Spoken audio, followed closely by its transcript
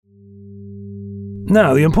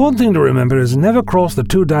Now, the important thing to remember is never cross the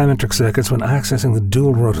two diametric circuits when accessing the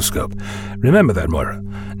dual rotoscope. Remember that, Moira.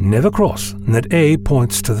 Never cross, and that A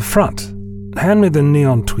points to the front. Hand me the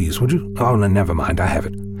neon tweeze, would you? Oh, no, never mind, I have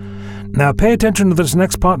it. Now pay attention to this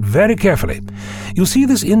next part very carefully. You see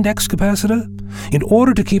this index capacitor? In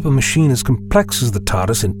order to keep a machine as complex as the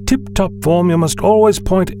TARDIS in tip-top form, you must always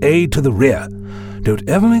point A to the rear. Don't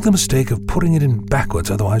ever make the mistake of putting it in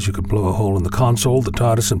backwards, otherwise you could blow a hole in the console, the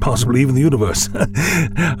TARDIS, and possibly even the universe.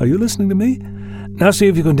 Are you listening to me? Now see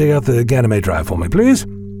if you can dig out the Ganymede drive for me, please.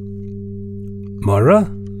 Moira,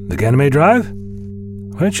 the Ganymede drive?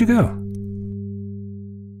 Where'd she go?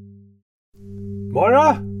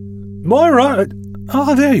 Moira? Moira!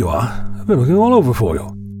 Oh, there you are. I've been looking all over for you.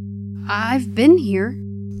 I've been here.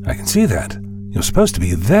 I can see that. You're supposed to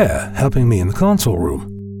be there, helping me in the console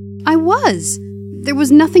room. I was. There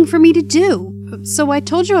was nothing for me to do, so I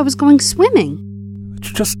told you I was going swimming. But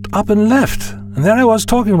you just up and left, and there I was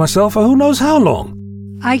talking to myself for who knows how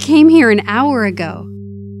long. I came here an hour ago.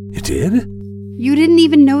 You did? You didn't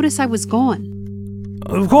even notice I was gone.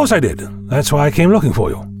 Of course I did. That's why I came looking for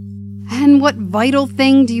you. And what vital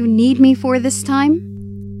thing do you need me for this time?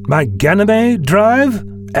 My Ganymede drive?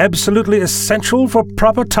 Absolutely essential for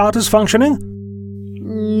proper TARDIS functioning?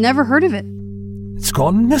 Never heard of it. It's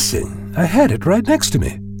gone missing. I had it right next to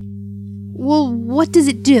me. Well, what does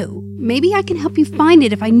it do? Maybe I can help you find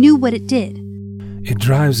it if I knew what it did. It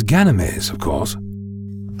drives Ganymedes, of course.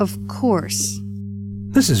 Of course.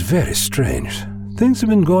 This is very strange. Things have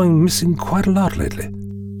been going missing quite a lot lately.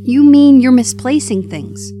 You mean you're misplacing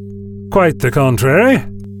things? Quite the contrary.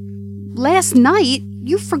 Last night,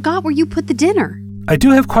 you forgot where you put the dinner. I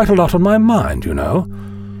do have quite a lot on my mind, you know.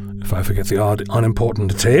 If I forget the odd,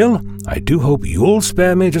 unimportant detail, I do hope you'll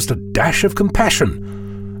spare me just a dash of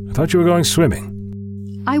compassion. I thought you were going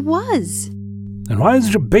swimming. I was. Then why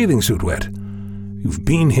isn't your bathing suit wet? You've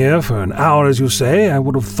been here for an hour, as you say. I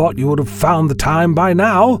would have thought you would have found the time by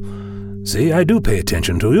now. See, I do pay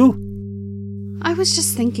attention to you. I was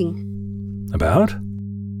just thinking. About?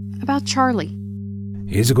 About Charlie.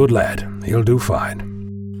 He's a good lad. He'll do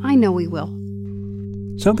fine. I know he will.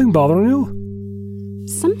 Something bothering you?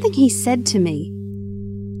 Something he said to me.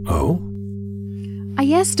 Oh?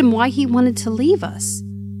 I asked him why he wanted to leave us.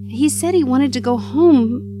 He said he wanted to go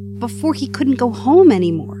home before he couldn't go home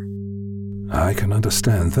anymore. I can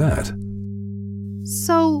understand that.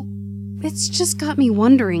 So, it's just got me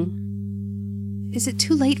wondering. Is it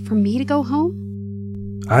too late for me to go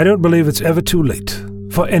home? I don't believe it's ever too late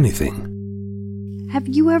for anything. Have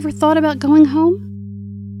you ever thought about going home?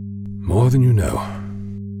 More than you know.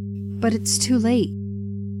 But it's too late.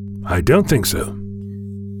 I don't think so.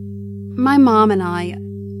 My mom and I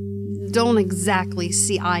don't exactly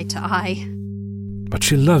see eye to eye. But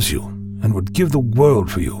she loves you and would give the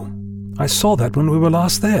world for you. I saw that when we were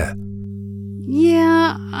last there.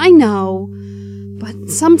 Yeah, I know. But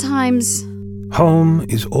sometimes... Home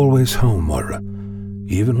is always home, Moira.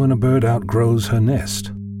 Even when a bird outgrows her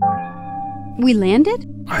nest. We landed?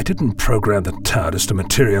 I didn't program the TARDIS to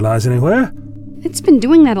materialize anywhere. It's been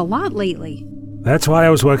doing that a lot lately. That's why I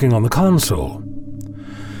was working on the console.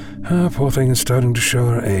 Poor thing is starting to show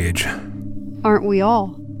her age. Aren't we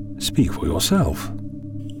all? Speak for yourself.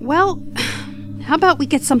 Well, how about we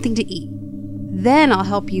get something to eat? Then I'll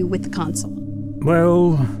help you with the console.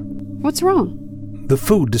 Well... What's wrong? The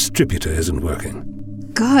food distributor isn't working.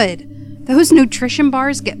 Good. Those nutrition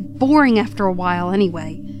bars get boring after a while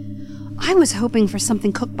anyway. I was hoping for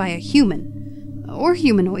something cooked by a human. Or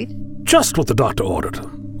humanoid. Just what the doctor ordered.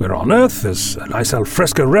 We're on Earth, there's a nice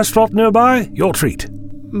alfresco restaurant nearby. Your treat.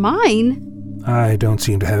 Mine? I don't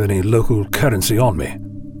seem to have any local currency on me.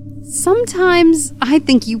 Sometimes I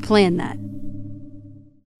think you plan that.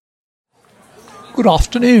 Good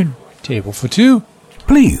afternoon. Table for two.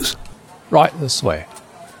 Please. Right this way.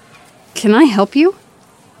 Can I help you?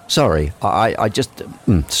 Sorry, I just...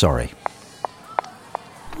 sorry.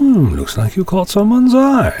 Looks like you caught someone's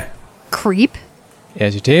eye. Creep.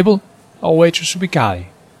 Here's your table. Our waitress will be Kali.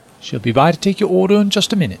 She'll be by to take your order in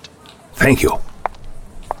just a minute. Thank you.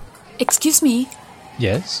 Excuse me?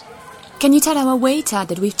 Yes? Can you tell our waiter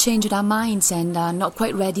that we've changed our minds and are not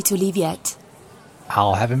quite ready to leave yet?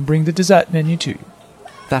 I'll have him bring the dessert menu to you.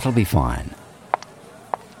 That'll be fine.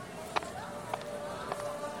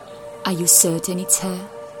 Are you certain it's her?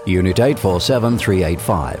 Unit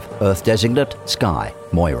 847385. Earth designate, Skye,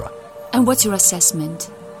 Moira. And what's your assessment?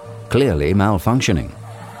 Clearly malfunctioning.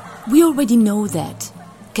 We already know that.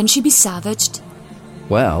 Can she be salvaged?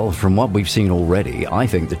 Well, from what we've seen already, I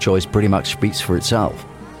think the choice pretty much speaks for itself.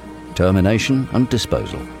 Termination and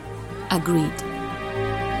disposal. Agreed.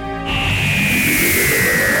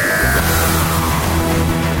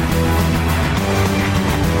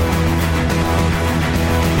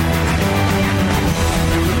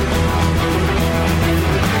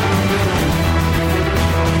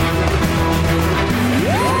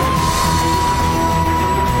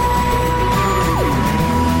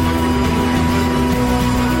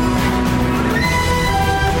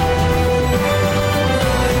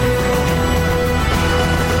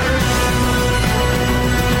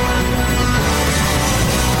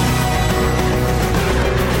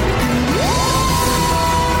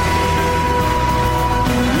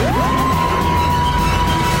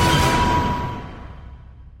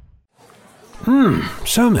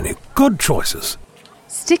 So many good choices.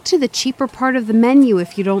 Stick to the cheaper part of the menu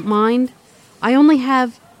if you don't mind. I only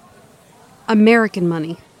have American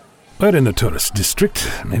money. We're in a tourist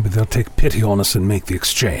district. Maybe they'll take pity on us and make the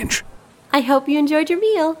exchange. I hope you enjoyed your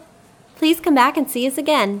meal. Please come back and see us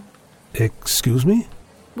again. Excuse me?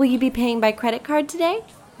 Will you be paying by credit card today?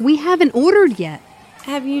 We haven't ordered yet.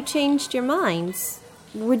 Have you changed your minds?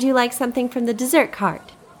 Would you like something from the dessert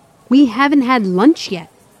cart? We haven't had lunch yet.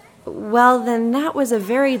 Well, then that was a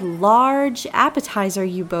very large appetizer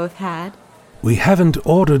you both had. We haven't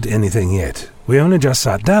ordered anything yet. We only just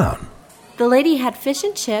sat down. The lady had fish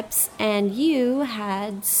and chips, and you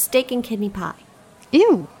had steak and kidney pie.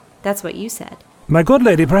 Ew. That's what you said. My good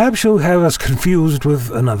lady, perhaps you have us confused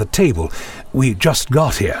with another table. We just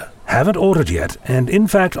got here, haven't ordered yet, and in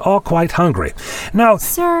fact are quite hungry. Now...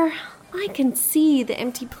 Sir, I can see the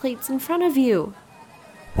empty plates in front of you.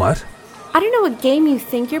 What? I don't know what game you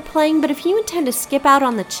think you're playing, but if you intend to skip out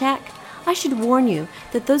on the check, I should warn you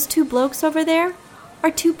that those two blokes over there are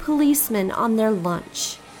two policemen on their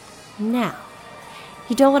lunch. Now,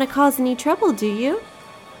 you don't want to cause any trouble, do you?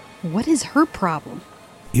 What is her problem?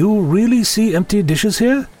 You really see empty dishes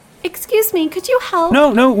here? Excuse me, could you help?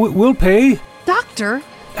 No, we'll pay. Doctor?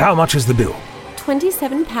 How much is the bill?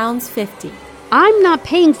 £27.50. I'm not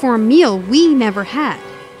paying for a meal we never had.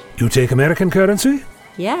 You take American currency?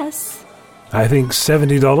 Yes. I think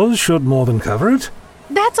 $70 should more than cover it.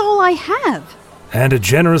 That's all I have. And a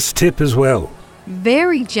generous tip as well.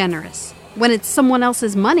 Very generous. When it's someone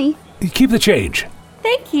else's money. Keep the change.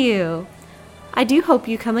 Thank you. I do hope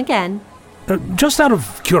you come again. Just out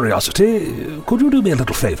of curiosity, could you do me a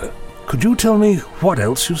little favor? Could you tell me what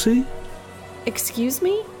else you see? Excuse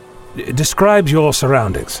me? Describe your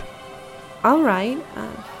surroundings. All right.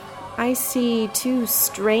 I see two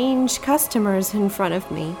strange customers in front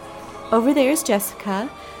of me. Over there's Jessica.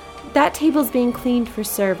 That table's being cleaned for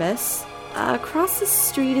service. Across the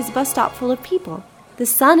street is a bus stop full of people. The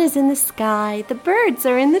sun is in the sky. The birds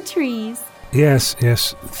are in the trees. Yes,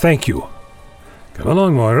 thank you. Come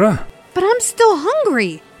along, Moira. But I'm still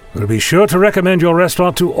hungry. We'll be sure to recommend your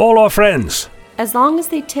restaurant to all our friends. As long as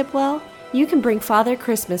they tip well, you can bring Father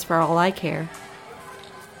Christmas for all I care.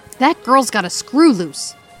 That girl's got a screw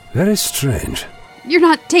loose. Very strange. You're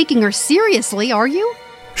not taking her seriously, are you?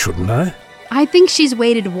 Shouldn't I? I think she's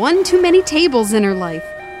waited one too many tables in her life.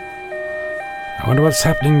 I wonder what's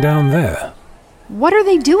happening down there. What are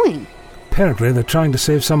they doing? Apparently they're trying to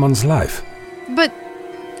save someone's life. But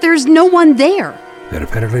there's no one there. They're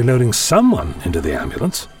apparently loading someone into the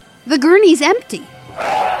ambulance. The gurney's empty.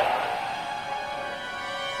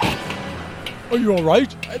 Are you all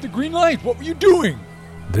right? At the green light, what were you doing?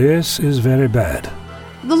 This is very bad.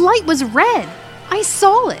 The light was red. I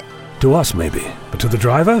saw it. To us, maybe. But to the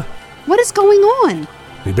driver? What is going on?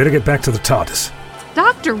 We'd better get back to the TARDIS.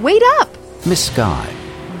 Doctor, wait up. Miss Skye,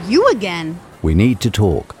 You again. we need to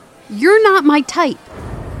talk. You're not my type.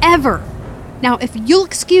 Ever. Now, if you'll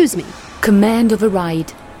excuse me. Command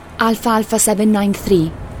override. Alpha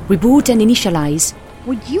 793. Reboot and initialize.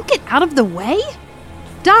 Would you get out of the way?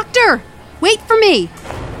 Doctor, wait for me.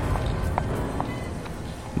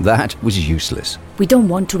 That was useless. We don't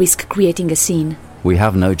want to risk creating a scene. We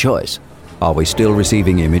have no choice. Are we still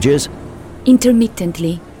receiving images?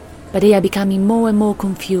 Intermittently. But they are becoming more and more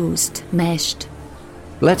confused, meshed.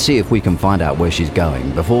 Let's see if we can find out where she's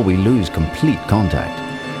going before we lose complete contact.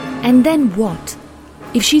 And then what?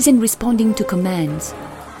 If she isn't responding to commands?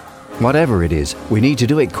 Whatever it is, we need to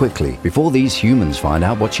do it quickly before these humans find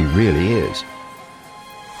out what she really is.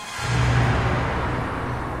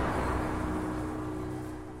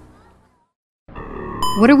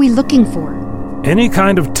 What are we looking for? Any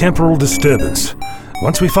kind of temporal disturbance.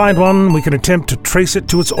 Once we find one, we can attempt to trace it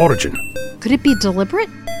to its origin. Could it be deliberate?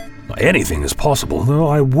 Anything is possible, though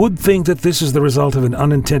I would think that this is the result of an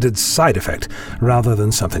unintended side effect rather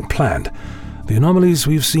than something planned. The anomalies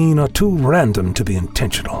we've seen are too random to be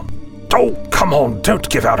intentional. Oh, come on, don't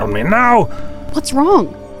give out on me now! What's wrong?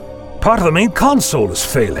 Part of the main console is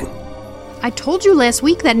failing. I told you last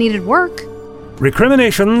week that needed work.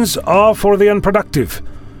 Recriminations are for the unproductive.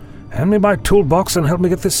 Hand me my toolbox and help me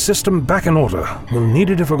get this system back in order. We'll need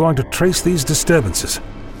it if we're going to trace these disturbances.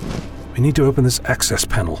 We need to open this access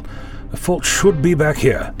panel. The fault should be back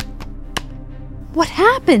here. What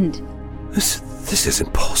happened? This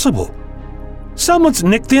isn't possible. Someone's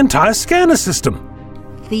nicked the entire scanner system.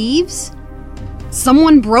 Thieves?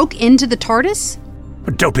 Someone broke into the TARDIS?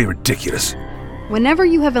 But don't be ridiculous. Whenever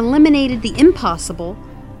you have eliminated the impossible,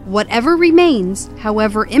 whatever remains,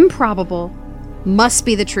 however improbable, must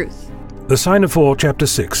be the truth. The Sign of 4, Chapter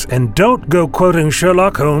 6. And don't go quoting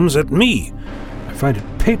Sherlock Holmes at me. I find it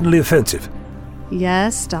patently offensive.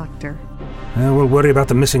 Yes, Doctor. We'll worry about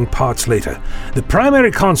the missing parts later. The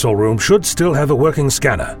primary console room should still have a working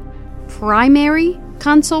scanner. Primary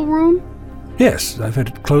console room? Yes, I've had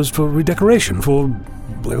it closed for redecoration for,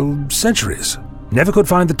 well, centuries. Never could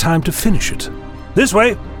find the time to finish it. This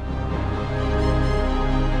way!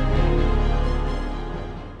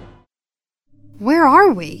 Where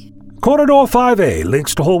are we? Corridor 5A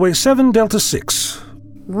links to hallway 7, Delta 6.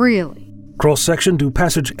 Really? Cross-section to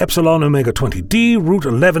passage Epsilon Omega 20D, route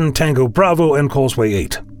 11 Tango Bravo, and causeway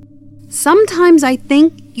 8. Sometimes I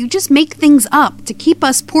think you just make things up to keep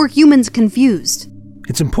us poor humans confused.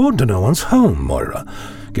 It's important to know one's home, Moira.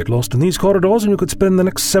 Get lost in these corridors and you could spend the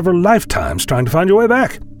next several lifetimes trying to find your way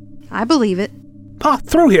back. I believe it.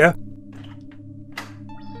 Through here.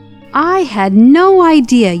 I had no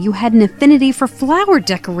idea you had an affinity for flower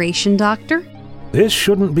decoration, Doctor. This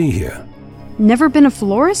shouldn't be here. Never been a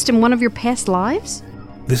florist in one of your past lives?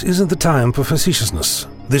 This isn't the time for facetiousness.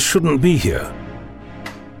 This shouldn't be here.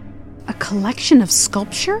 A collection of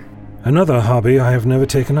sculpture? Another hobby I have never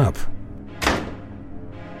taken up.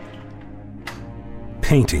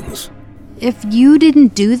 Paintings. If you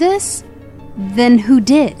didn't do this, then who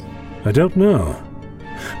did? I don't know.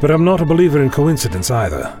 But I'm not a believer in coincidence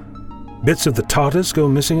either. Bits of the TARDIS go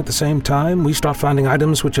missing at the same time. We start finding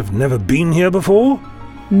items which have never been here before.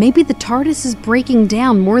 Maybe the TARDIS is breaking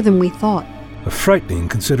down more than we thought. A frightening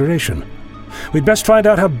consideration. We'd best find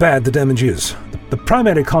out how bad the damage is. The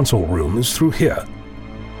primary console room is through here.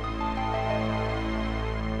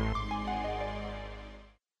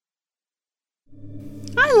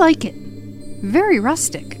 I like it. Very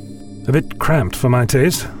rustic. A bit cramped for my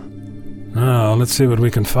taste. Now, let's see what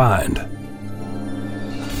we can find.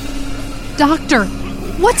 Doctor,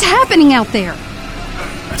 what's happening out there?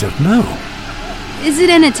 I don't know. Is it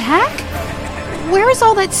an attack? Where is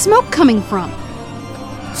all that smoke coming from?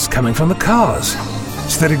 It's coming from the cars.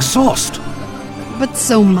 It's their exhaust. But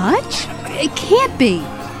so much? It can't be.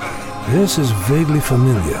 This is vaguely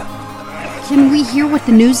familiar. Can we hear what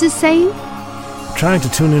the news is saying? Trying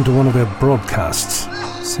to tune into one of their broadcasts.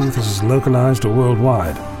 See if this is localized or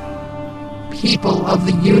worldwide. People of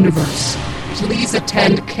the universe, please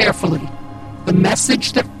attend carefully. The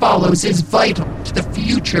message that follows is vital to the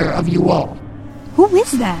future of you all. Who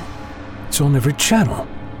is that? It's on every channel.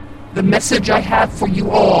 The message I have for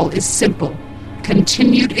you all is simple.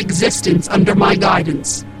 Continued existence under my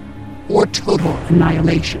guidance, or total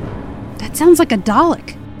annihilation. That sounds like a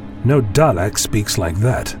Dalek. No Dalek speaks like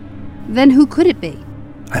that. Then who could it be?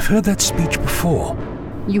 I've heard that speech before.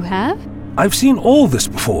 You have? I've seen all this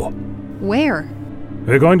before. Where?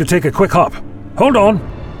 We're going to take a quick hop. Hold on.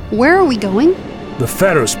 Where are we going? The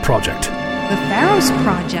Pharos Project. The Pharos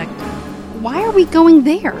Project? Why are we going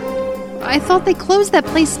there? I thought they closed that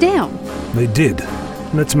place down. They did.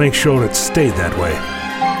 Let's make sure it stayed that way.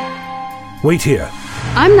 Wait here.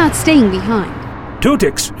 I'm not staying behind. 2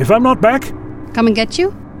 ticks, if I'm not back. Come and get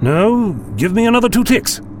you? No, give me another 2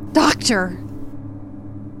 ticks. Doctor!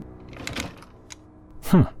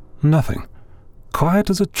 Nothing. Quiet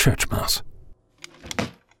as a church mouse.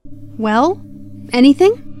 Well,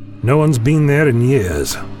 anything? No one's been there in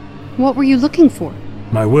years. What were you looking for?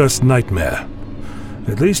 My worst nightmare.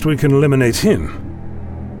 At least we can eliminate him.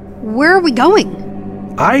 Where are we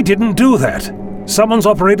going? I didn't do that. Someone's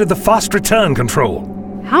operated the fast return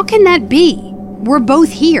control. How can that be? We're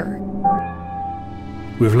both here.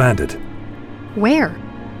 We've landed. Where?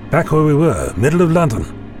 Back where we were, middle of London.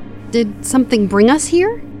 Did something bring us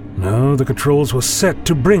here? No, the controls were set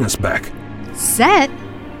to bring us back. Set?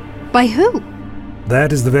 By who?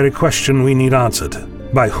 That is the very question we need answered.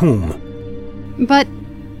 By whom? But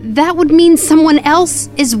that would mean someone else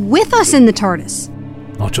is with us in the TARDIS.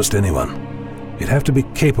 Not just anyone. You'd have to be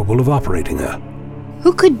capable of operating her.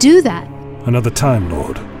 Who could do that? Another Time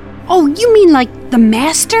Lord. Oh, you mean like the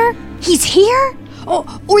Master? He's here? Or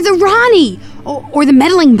the Ronnie? Or the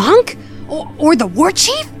meddling monk? Or the War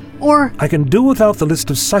Chief? Or... I can do without the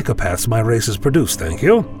list of psychopaths my race has produced, thank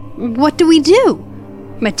you. What do we do?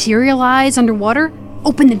 Materialize underwater?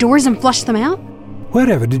 Open the doors and flush them out?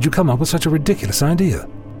 Wherever did you come up with such a ridiculous idea?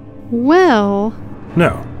 Well...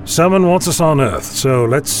 No, someone wants us on Earth, so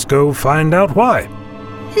let's go find out why.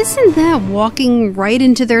 Isn't that walking right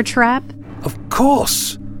into their trap? Of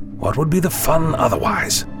course. What would be the fun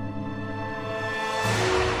otherwise?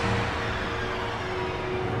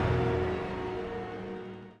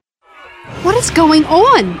 What is going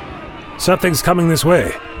on? Something's coming this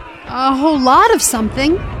way. A whole lot of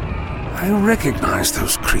something. I recognize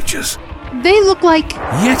those creatures. They look like...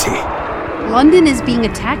 Yeti! London is being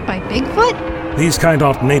attacked by Bigfoot? These kind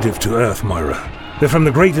aren't native to Earth, Moira. They're from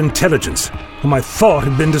the Great Intelligence, whom I thought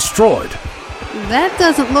had been destroyed. That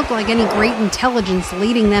doesn't look like any great intelligence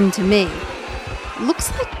leading them to me.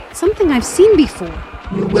 Looks like something I've seen before.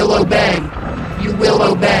 You will obey. You will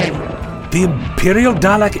obey. The Imperial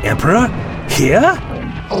Dalek Emperor? Here?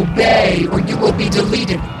 Obey, or you will be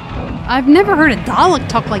deleted. I've never heard a Dalek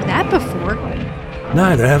talk like that before.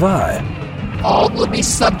 Neither have I. All will be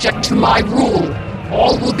subject to my rule.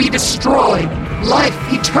 All will be destroyed. Life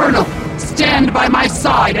eternal. Stand by my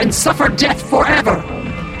side and suffer death forever.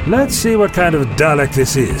 Let's see what kind of Dalek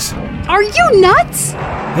this is. Are you nuts?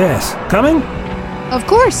 Yes, coming? Of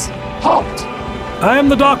course. Halt! I am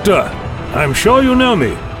the Doctor. I'm sure you know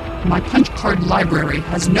me. My punch card library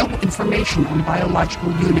has no information on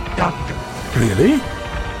biological unit Doctor. Really?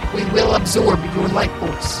 We will absorb your life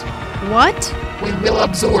force. What? We will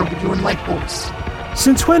absorb your life force.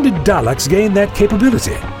 Since when did Daleks gain that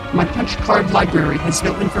capability? My punch card library has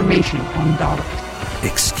no information on Dalek.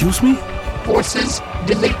 Excuse me? Forces,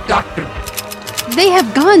 delete Doctor. They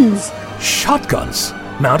have guns. Shotguns?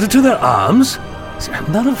 Mounted to their arms?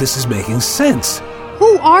 None of this is making sense.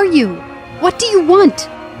 Who are you? What do you want?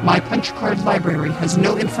 My punch card library has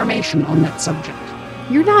no information on that subject.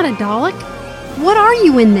 You're not a Dalek. What are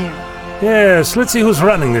you in there? Yes, let's see who's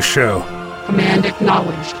running the show. Command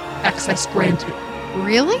acknowledged. Access granted.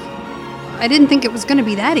 Really? I didn't think it was going to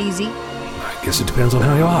be that easy. I guess it depends on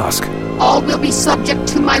how you ask. All will be subject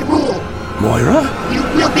to my rule. Moira? You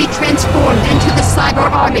will be transformed into the cyber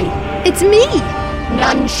army. It's me!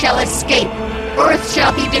 None shall escape. Earth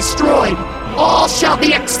shall be destroyed. All shall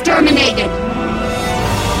be exterminated.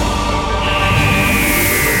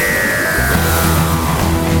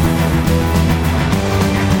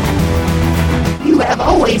 You have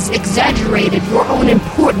always exaggerated your own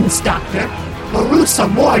importance, Doctor. Larusa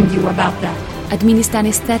warned you about that. Administer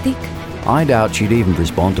anesthetic? I doubt she'd even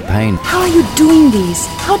respond to pain. How are you doing this?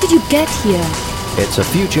 How did you get here? It's a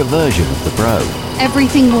future version of the probe.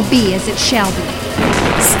 Everything will be as it shall be.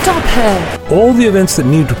 Stop her! All the events that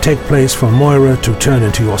need to take place for Moira to turn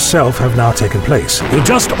into yourself have now taken place. You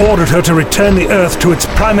just ordered her to return the Earth to its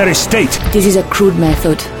primary state. This is a crude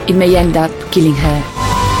method. It may end up killing her.